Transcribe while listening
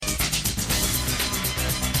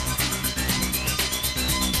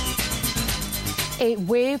A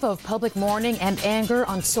wave of public mourning and anger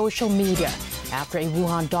on social media after a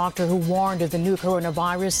Wuhan doctor who warned of the new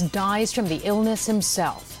coronavirus dies from the illness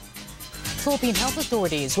himself. Philippine health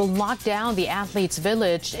authorities will lock down the athletes'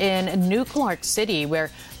 village in New Clark City, where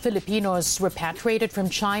Filipinos repatriated from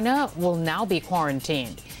China will now be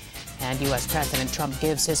quarantined. And U.S. President Trump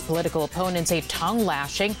gives his political opponents a tongue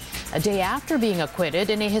lashing a day after being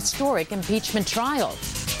acquitted in a historic impeachment trial.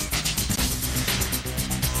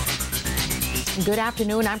 Good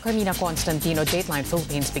afternoon. I'm Carmina Constantino. Dateline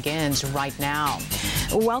Philippines begins right now.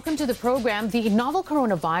 Welcome to the program. The novel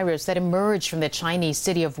coronavirus that emerged from the Chinese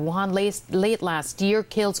city of Wuhan late last year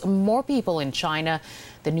kills more people in China.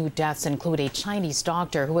 The new deaths include a Chinese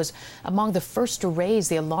doctor who was among the first to raise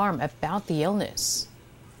the alarm about the illness.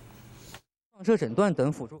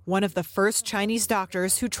 One of the first Chinese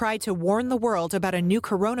doctors who tried to warn the world about a new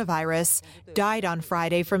coronavirus died on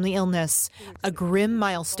Friday from the illness, a grim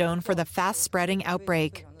milestone for the fast-spreading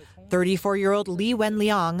outbreak. 34-year-old Li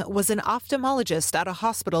Wenliang was an ophthalmologist at a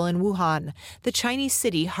hospital in Wuhan, the Chinese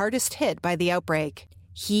city hardest hit by the outbreak.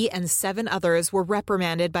 He and 7 others were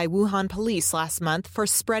reprimanded by Wuhan police last month for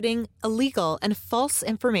spreading illegal and false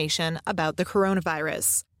information about the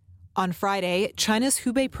coronavirus. On Friday, China's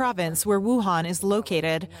Hubei province, where Wuhan is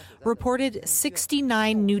located, reported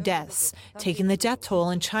 69 new deaths, taking the death toll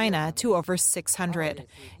in China to over 600.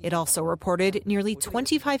 It also reported nearly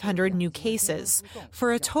 2,500 new cases,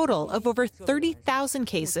 for a total of over 30,000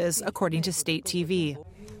 cases, according to state TV.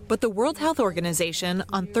 But the World Health Organization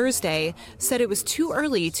on Thursday said it was too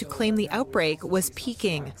early to claim the outbreak was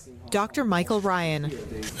peaking. Dr. Michael Ryan.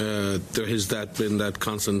 There has been that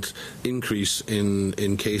constant increase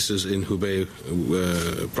in cases in Hubei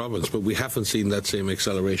province, but we haven't seen that same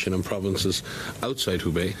acceleration in provinces outside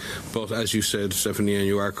Hubei. But as you said, Stephanie, and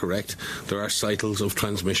you are correct, there are cycles of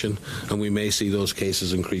transmission, and we may see those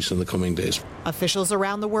cases increase in the coming days. Officials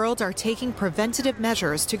around the world are taking preventative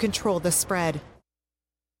measures to control the spread.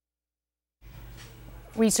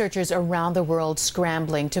 Researchers around the world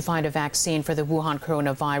scrambling to find a vaccine for the Wuhan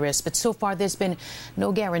coronavirus, but so far there's been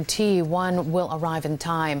no guarantee one will arrive in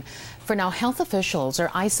time. For now, health officials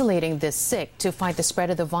are isolating the sick to fight the spread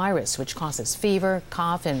of the virus, which causes fever,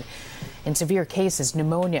 cough, and in severe cases,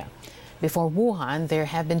 pneumonia. Before Wuhan, there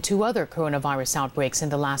have been 2 other coronavirus outbreaks in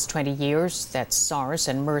the last 20 years. That's SARS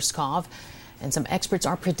and MERS-CoV, and some experts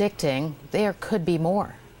are predicting there could be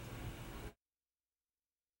more.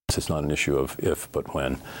 It's not an issue of if, but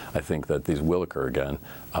when. I think that these will occur again.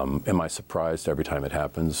 Am I surprised every time it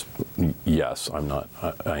happens? Yes, I'm not.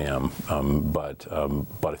 I am. But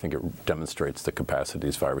I think it demonstrates the capacity of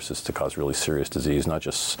these viruses to cause really serious disease, not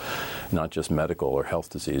just medical or health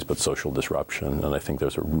disease, but social disruption. And I think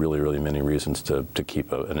there's really many reasons to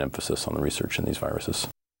keep an emphasis on the research in these viruses.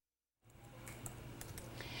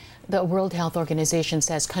 The World Health Organization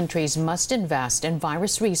says countries must invest in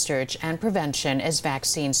virus research and prevention as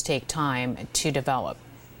vaccines take time to develop.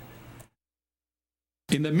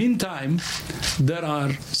 In the meantime, there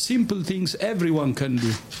are simple things everyone can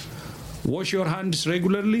do. Wash your hands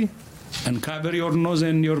regularly and cover your nose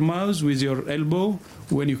and your mouth with your elbow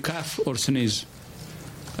when you cough or sneeze.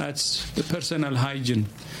 That's the personal hygiene.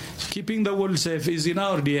 Keeping the world safe is in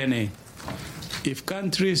our DNA. If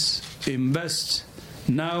countries invest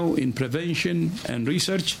now in prevention and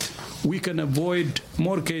research, we can avoid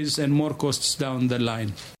more cases and more costs down the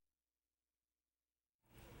line.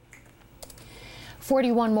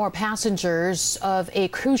 41 more passengers of a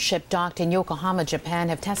cruise ship docked in Yokohama, Japan,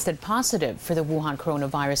 have tested positive for the Wuhan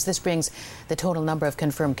coronavirus. This brings the total number of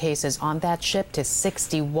confirmed cases on that ship to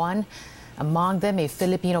 61, among them a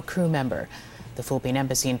Filipino crew member. The Philippine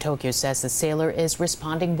Embassy in Tokyo says the sailor is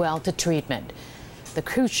responding well to treatment. The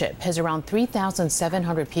cruise ship has around 3,700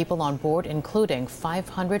 people on board, including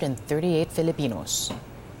 538 Filipinos.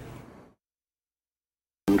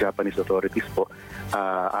 Japanese authorities po,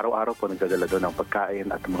 araw-araw po nagdadala doon ng pagkain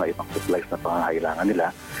at mga ibang supplies na pangangailangan nila.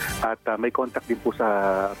 At may contact din po sa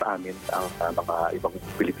amin ang mga ibang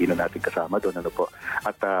Pilipino natin kasama doon.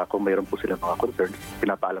 At kung mayroon po silang mga concerns,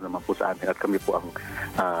 pinapaalam naman po sa amin at kami po ang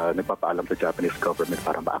nagpapaalam sa Japanese government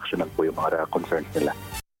para ma-actionan po yung mga concerns nila.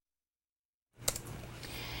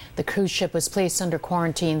 The cruise ship was placed under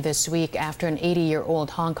quarantine this week after an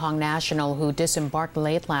 80-year-old Hong Kong national who disembarked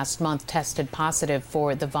late last month tested positive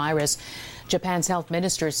for the virus. Japan's health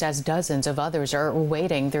minister says dozens of others are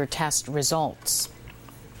awaiting their test results.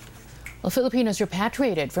 Well, Filipinos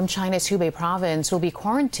repatriated from China's Hubei province will be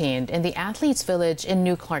quarantined in the athletes' village in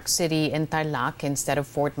New Clark City in Tarlac instead of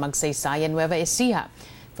Fort Magsaysay in Nueva Ecija.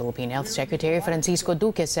 Philippine Health Secretary Francisco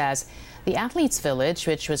Duque says the athletes' village,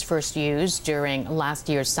 which was first used during last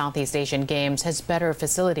year's Southeast Asian Games, has better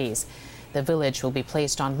facilities. The village will be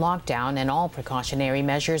placed on lockdown and all precautionary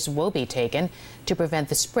measures will be taken to prevent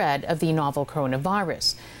the spread of the novel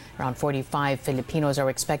coronavirus. Around 45 Filipinos are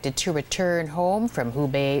expected to return home from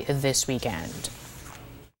Hubei this weekend.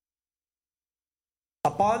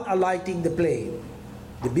 Upon alighting the plane,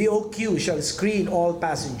 the BOQ shall screen all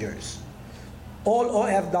passengers. All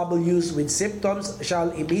OFWs with symptoms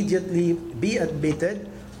shall immediately be admitted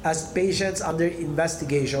as patients under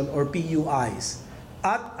investigation or PUIs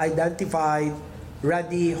at identified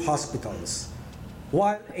ready hospitals,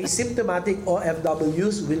 while asymptomatic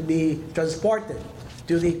OFWs will be transported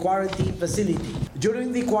to the quarantine facility.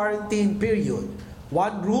 During the quarantine period,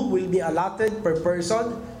 one room will be allotted per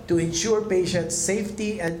person to ensure patients'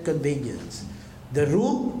 safety and convenience. The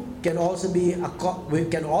room can also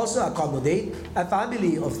accommodate a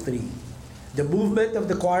family of 3. The movement of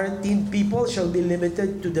the quarantined people shall be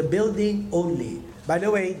limited to the building only. By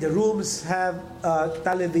the way, the rooms have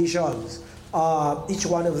televisions, each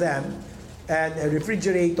one of them, and a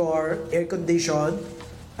refrigerator, air conditioned.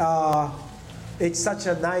 It's such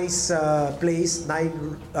a nice place,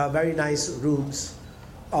 9 very nice rooms,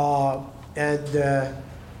 and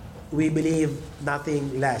we believe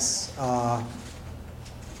nothing less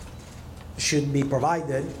should be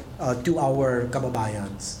provided to our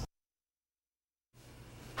kababayans.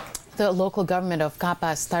 The local government of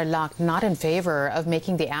Capas, Tarlac, not in favor of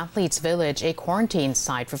making the Athletes Village a quarantine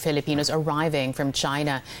site for Filipinos arriving from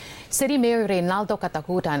China. City Mayor Reynaldo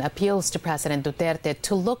Catacutan appeals to President Duterte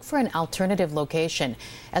to look for an alternative location,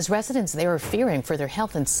 as residents there are fearing for their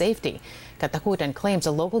health and safety. Catacutan claims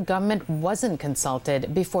the local government wasn't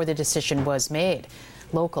consulted before the decision was made.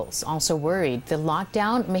 Locals also worried the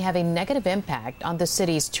lockdown may have a negative impact on the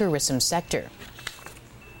city's tourism sector.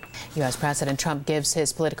 U.S. President Trump gives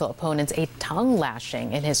his political opponents a tongue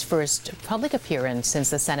lashing in his first public appearance since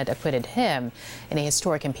the Senate acquitted him in a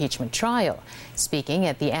historic impeachment trial. Speaking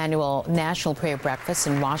at the annual National Prayer Breakfast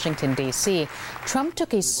in Washington, D.C., Trump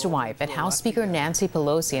took a swipe at House Speaker Nancy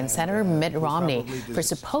Pelosi and Senator Mitt Romney for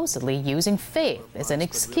supposedly using faith as an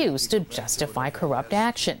excuse to justify corrupt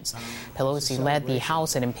actions. Pelosi led the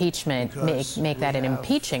House in impeachment, make that in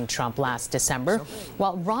impeaching Trump last December,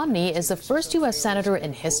 while Romney is the first U.S. senator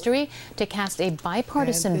in history to cast a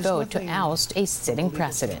bipartisan vote to oust a sitting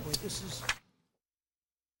president.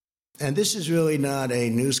 And this is really not a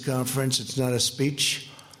news conference. It's not a speech.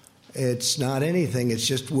 It's not anything. It's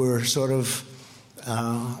just we're sort of,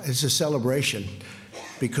 it's a celebration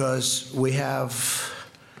because we have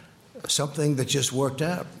something that just worked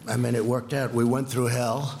out. I mean, it worked out. We went through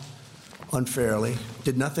hell unfairly,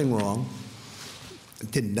 did nothing wrong,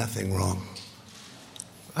 did nothing wrong.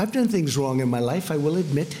 I've done things wrong in my life, I will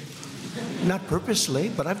admit. Not purposely,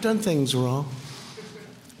 but I've done things wrong.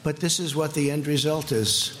 But this is what the end result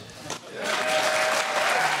is.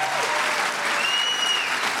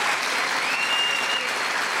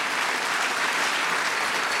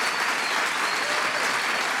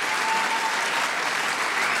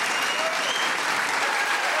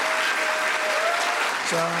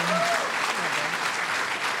 So,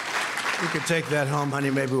 you could take that home, honey.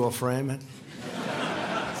 Maybe we'll frame it.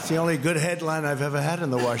 It's the only good headline I've ever had in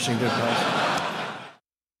the Washington Post.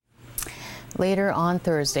 Later on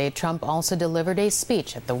Thursday, Trump also delivered a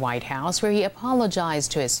speech at the White House where he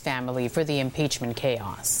apologized to his family for the impeachment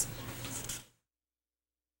chaos.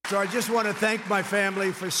 So I just want to thank my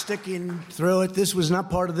family for sticking through it. This was not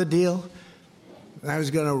part of the deal. I was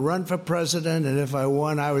going to run for president, and if I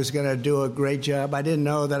won, I was going to do a great job. I didn't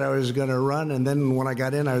know that I was going to run, and then when I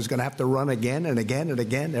got in, I was going to have to run again and again and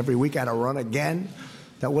again. Every week I had to run again.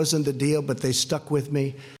 That wasn't the deal, but they stuck with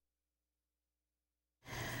me.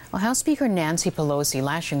 Well, House Speaker Nancy Pelosi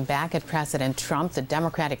lashing back at President Trump. The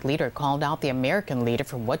Democratic leader called out the American leader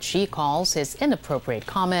for what she calls his inappropriate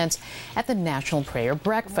comments at the National Prayer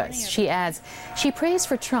Breakfast. She adds she prays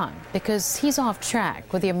for Trump because he's off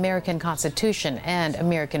track with the American Constitution and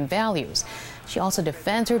American values. She also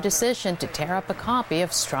defends her decision to tear up a copy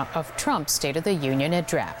of Trump's State of the Union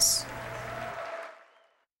address.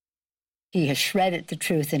 He has shredded the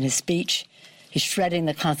truth in his speech. He's shredding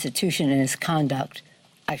the Constitution in his conduct.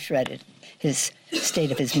 I shredded his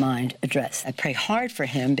State of His Mind address. I pray hard for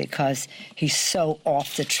him because he's so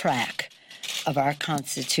off the track of our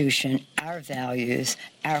Constitution, our values,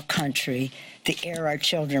 our country, the air our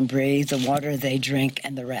children breathe, the water they drink,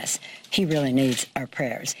 and the rest. He really needs our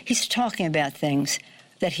prayers. He's talking about things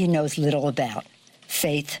that he knows little about,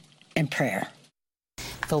 faith and prayer.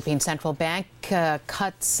 Philippine Central Bank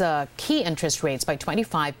cuts key interest rates by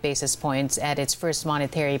 25 basis points at its first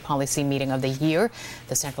monetary policy meeting of the year.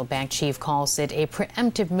 The central bank chief calls it a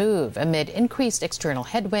preemptive move amid increased external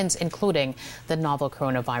headwinds, including the novel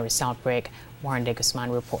coronavirus outbreak. Warren De Guzman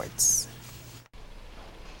reports.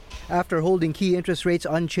 After holding key interest rates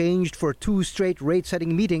unchanged for 2 straight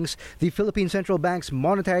rate-setting meetings, the Philippine Central Bank's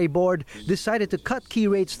Monetary Board decided to cut key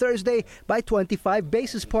rates Thursday by 25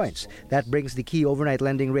 basis points. That brings the key overnight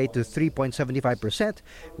lending rate to 3.75%,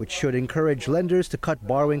 which should encourage lenders to cut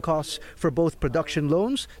borrowing costs for both production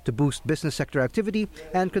loans to boost business sector activity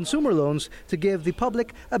and consumer loans to give the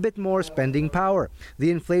public a bit more spending power.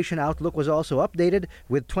 The inflation outlook was also updated,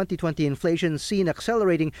 with 2020 inflation seen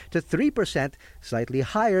accelerating to 3%, slightly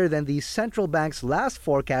higher than the central bank's last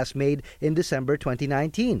forecast made in December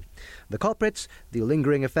 2019. The culprits, the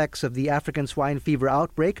lingering effects of the African swine fever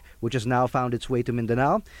outbreak, which has now found its way to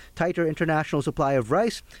Mindanao, tighter international supply of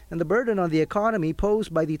rice, and the burden on the economy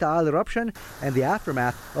posed by the Taal eruption and the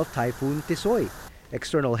aftermath of Typhoon Tisoy.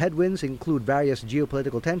 External headwinds include various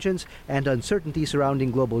geopolitical tensions and uncertainty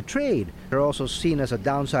surrounding global trade. They're also seen as a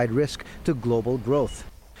downside risk to global growth.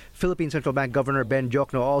 Philippine Central Bank Governor Ben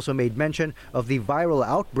Diokno also made mention of the viral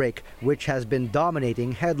outbreak, which has been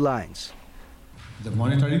dominating headlines. The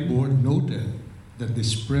Monetary Board noted that the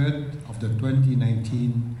spread of the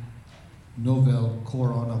 2019 novel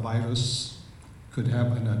coronavirus could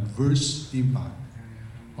have an adverse impact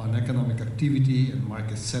on economic activity and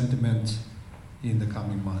market sentiment in the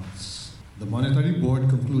coming months. The Monetary Board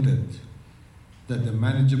concluded that the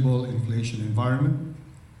manageable inflation environment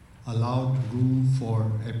allowed room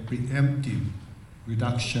for a preemptive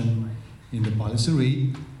reduction in the policy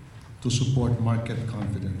rate to support market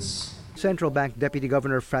confidence. Central Bank Deputy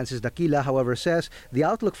Governor Francis Daquila, however, says the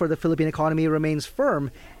outlook for the Philippine economy remains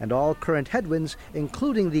firm and all current headwinds,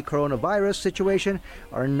 including the coronavirus situation,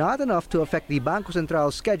 are not enough to affect the Bangko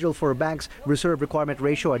Central's schedule for bank's reserve requirement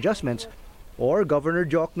ratio adjustments or Governor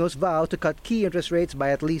Diokno's vow to cut key interest rates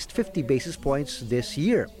by at least 50 basis points this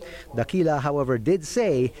year. Daquila, however, did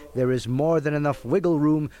say there is more than enough wiggle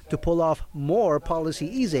room to pull off more policy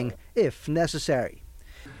easing if necessary.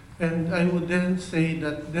 And I would then say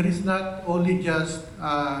that there is not only just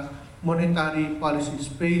monetary policy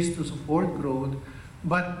space to support growth,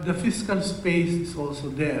 but the fiscal space is also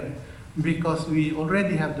there because we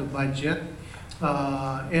already have the budget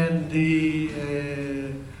and the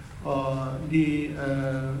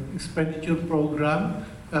expenditure program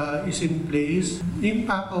is in place. The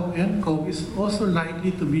impact of ENCOM is also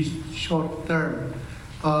likely to be short-term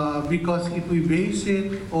because if we base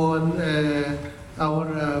it on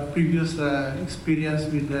our previous experience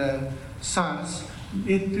with SARS,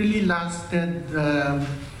 it really lasted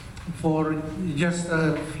for just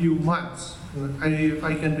a few months. If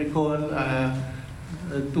I can recall,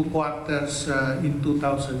 2 quarters in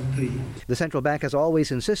 2003. The central bank has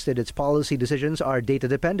always insisted its policy decisions are data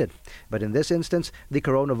dependent. But in this instance, the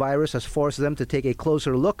coronavirus has forced them to take a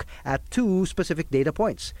closer look at 2 specific data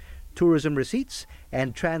points: tourism receipts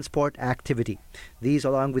and transport activity. These,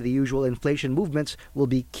 along with the usual inflation movements, will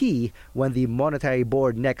be key when the Monetary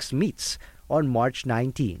Board next meets on March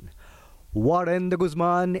 19. Warren De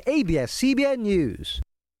Guzman, ABS-CBN News.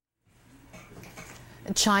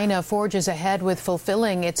 China forges ahead with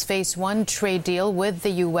fulfilling its Phase 1 trade deal with the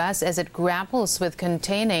U.S. as it grapples with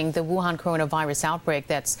containing the Wuhan coronavirus outbreak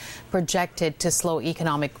that's projected to slow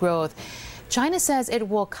economic growth. China says it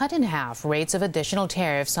will cut in half rates of additional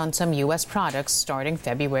tariffs on some U.S. products starting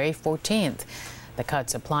February 14th. The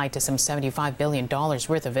cuts apply to some $75 billion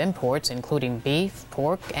worth of imports, including beef,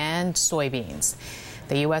 pork, and soybeans.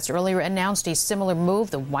 The U.S. earlier announced a similar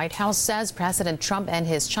move. The White House says President Trump and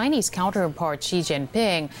his Chinese counterpart Xi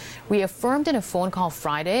Jinping reaffirmed in a phone call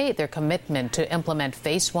Friday their commitment to implement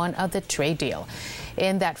Phase 1 of the trade deal.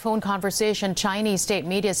 In that phone conversation, Chinese state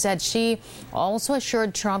media said Xi also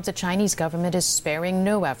assured Trump the Chinese government is sparing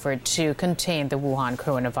no effort to contain the Wuhan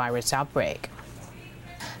coronavirus outbreak.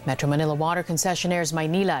 Metro Manila Water concessionaires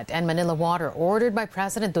Maynilad and Manila Water ordered by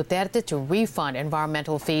President Duterte to refund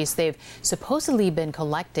environmental fees they've supposedly been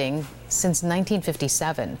collecting since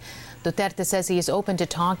 1957. Duterte says he is open to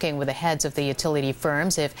talking with the heads of the utility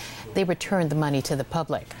firms if they return the money to the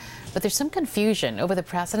public. But there's some confusion over the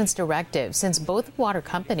president's directive since both water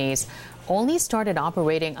companies only started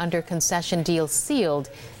operating under concession deals sealed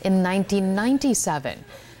in 1997.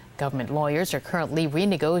 Government lawyers are currently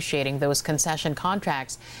renegotiating those concession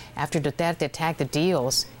contracts after Duterte tagged the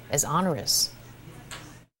deals as onerous.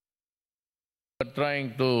 They're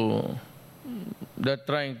trying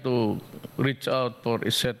to reach out for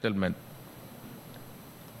a settlement.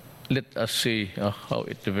 let us see how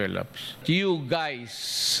it develops. You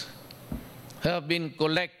guys have been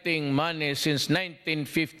collecting money since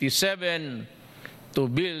 1957 to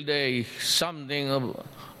build something,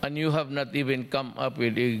 and you have not even come up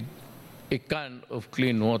with a can of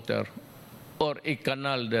clean water or a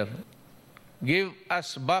canal there. Give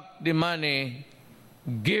us back the money,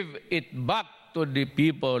 give it back to the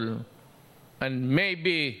people, and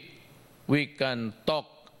maybe we can talk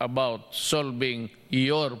about solving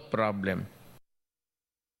your problem.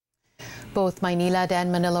 Both Maynilad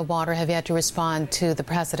and Manila Water have yet to respond to the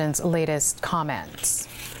president's latest comments.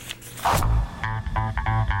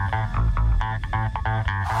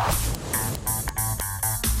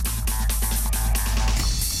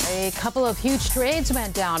 A couple of huge trades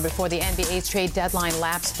went down before the NBA's trade deadline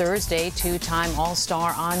lapsed Thursday. Two-time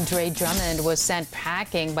All-Star Andre Drummond was sent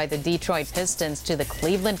packing by the Detroit Pistons to the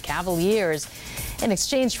Cleveland Cavaliers in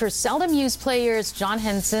exchange for seldom-used players John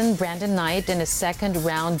Henson, Brandon Knight, and a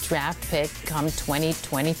second-round draft pick come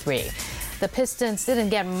 2023. The Pistons didn't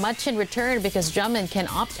get much in return because Drummond can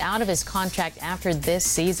opt out of his contract after this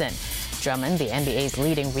season. Drummond, the NBA's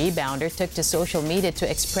leading rebounder, took to social media to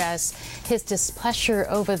express his displeasure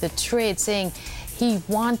over the trade, saying he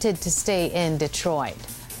wanted to stay in Detroit.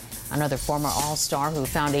 Another former All-Star who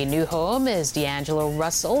found a new home is D'Angelo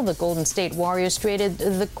Russell. The Golden State Warriors traded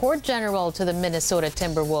the court general to the Minnesota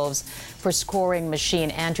Timberwolves for scoring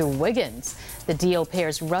machine Andrew Wiggins. The deal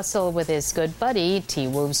pairs Russell with his good buddy,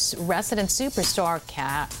 T-Wolves resident superstar,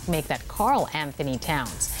 Karl Anthony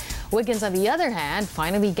Towns. Wiggins, on the other hand,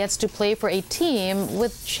 finally gets to play for a team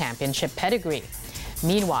with championship pedigree.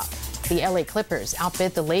 Meanwhile, the LA Clippers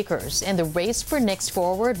outbid the Lakers in the race for Knicks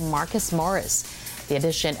forward Marcus Morris. The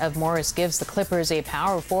addition of Morris gives the Clippers a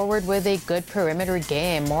power forward with a good perimeter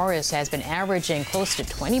game. Morris has been averaging close to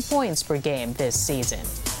 20 points per game this season.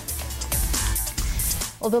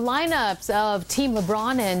 Well, the lineups of Team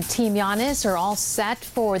LeBron and Team Giannis are all set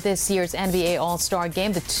for this year's NBA All-Star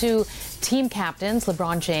Game. The two team captains,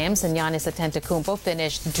 LeBron James and Giannis Antetokounmpo,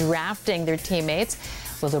 finished drafting their teammates,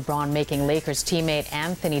 with LeBron making Lakers teammate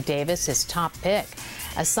Anthony Davis his top pick.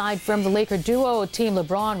 Aside from the Laker duo, Team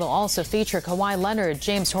LeBron will also feature Kawhi Leonard,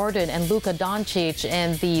 James Harden, and Luka Doncic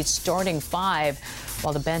in the starting five,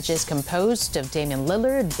 while the bench is composed of Damian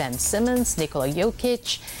Lillard, Ben Simmons, Nikola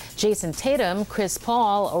Jokic, Jason Tatum, Chris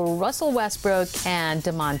Paul, Russell Westbrook, and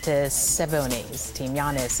Domantas Sabonis. Team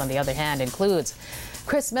Giannis, on the other hand, includes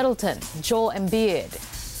Chris Middleton, Joel Embiid,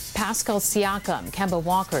 Pascal Siakam, Kemba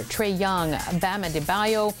Walker, Trae Young, Bam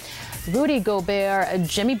Adebayo, Rudy Gobert,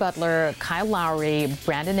 Jimmy Butler, Kyle Lowry,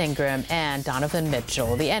 Brandon Ingram, and Donovan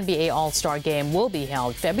Mitchell. The NBA All-Star Game will be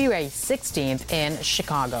held February 16th in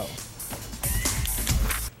Chicago.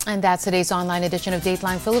 And that's today's online edition of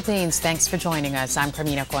Dateline Philippines. Thanks for joining us. I'm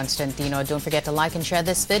Carmina Constantino. Don't forget to like and share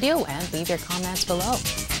this video and leave your comments below.